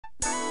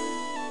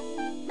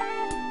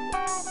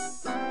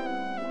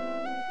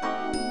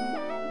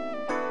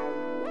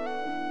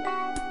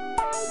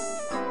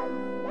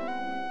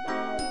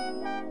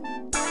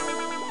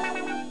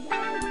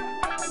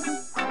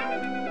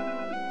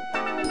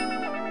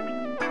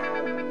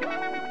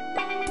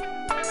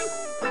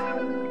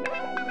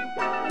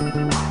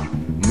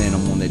Man,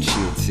 I'm on that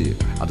chill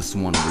tip. I just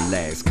wanna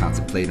relax,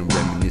 contemplate and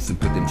reminisce and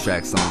put them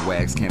tracks on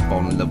wax. Can't fall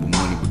in love with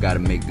money, but gotta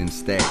make them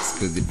stacks.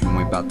 Cause if you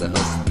ain't about to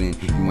hustle, then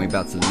you ain't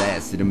about to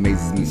last. It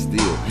amazes me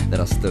still that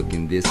I stuck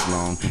in this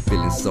long,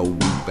 feeling so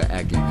weak but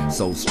acting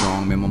so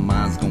strong. Man, my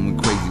mind's going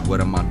crazy,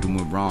 what am I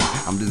doing wrong?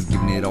 I'm just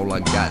giving it all I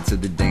got till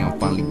the day I'm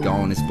finally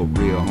gone. It's for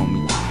real,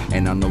 homie,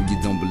 and I know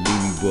you don't believe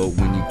me, but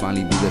when you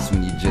finally do, that's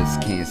when you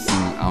just can't see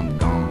me. I'm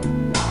gone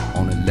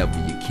on a level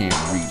you can't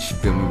reach.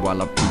 Feel me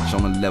while I preach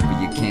on a level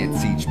you can't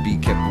teach. Be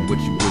careful what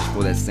you wish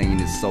for, that saying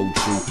is so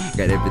true.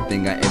 Got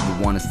everything I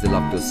ever wanted, still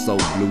I feel so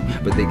blue.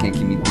 But they can't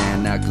keep me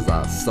down now cause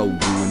I so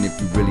do. And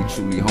if you really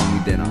truly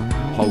homie, then I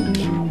hold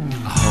you.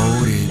 I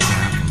hold it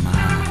down for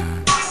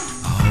mine.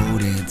 I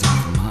hold it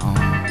down for my own.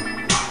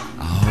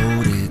 I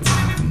hold it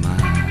down for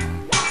mine.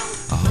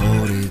 I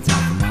hold it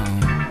down for my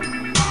own.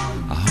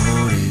 I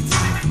hold it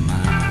down for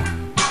mine.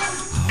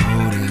 I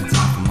hold it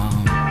down for my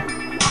own.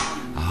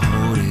 I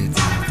hold it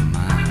down for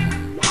mine.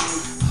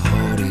 I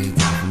hold it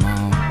down for my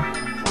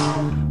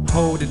own.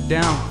 Hold it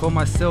down for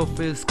myself,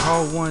 it's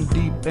called one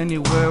deep.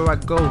 Anywhere I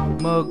go,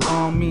 mug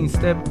on me,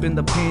 step in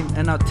the pen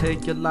and I'll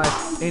take your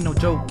life. Ain't no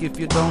joke if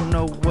you don't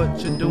know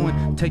what you're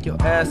doing. Take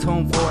your ass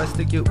home before I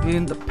stick you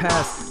in the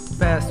past.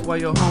 Fast while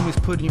your homies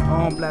putting you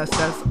on blast.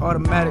 That's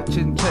automatic,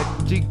 chin check,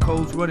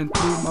 G-codes running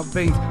through my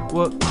veins.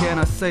 What can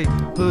I say?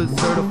 Hood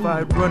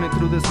certified, running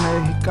through this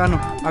Mexicano.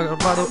 I got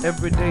bottle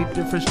every day,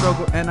 different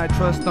struggle, and I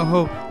trust the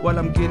hoe while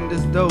I'm getting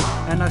this dough.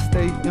 And I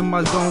stay in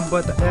my zone,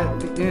 but at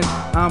the end,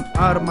 I'm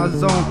out of my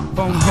zone.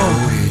 Phone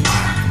home.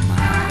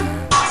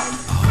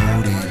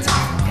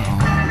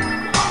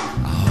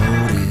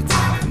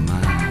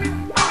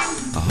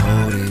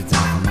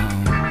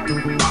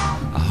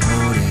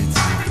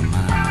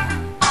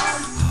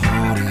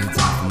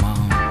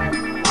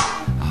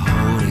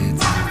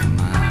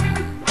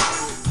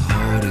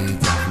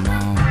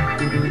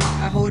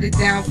 Hold it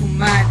down for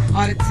mine,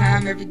 all the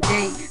time, every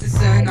day. The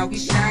sun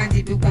always shines,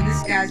 even when the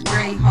sky's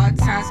gray. Hard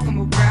times come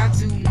around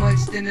too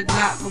much, then a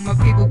lot for my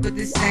people, but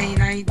this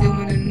ain't, I ain't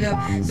doing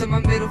enough. So my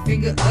middle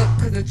finger up,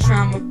 cause I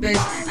try my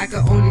best. I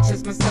can only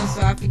trust myself,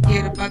 so I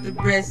forget about the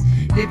rest.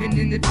 Living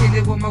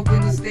independent while my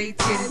windows stay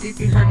tinted. If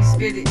you heard me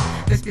spit it,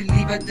 best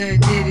believe I done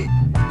did it.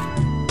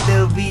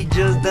 Lil V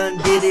just done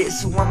did it,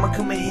 so I'ma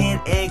come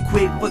ahead and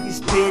quick fucking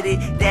spit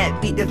it.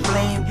 That beat the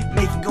flame,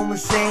 make it go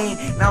insane.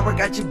 Now I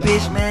got your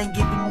bitch, man,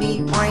 giving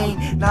me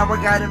brain. Now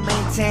I gotta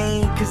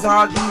maintain, cause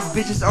all these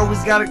bitches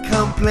always gotta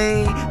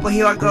complain. But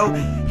here I go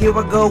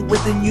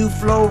with a new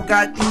flow.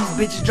 Got these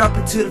bitches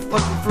dropping to the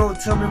fucking floor.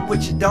 Tell me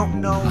what you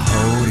don't know.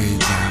 Hold it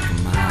down.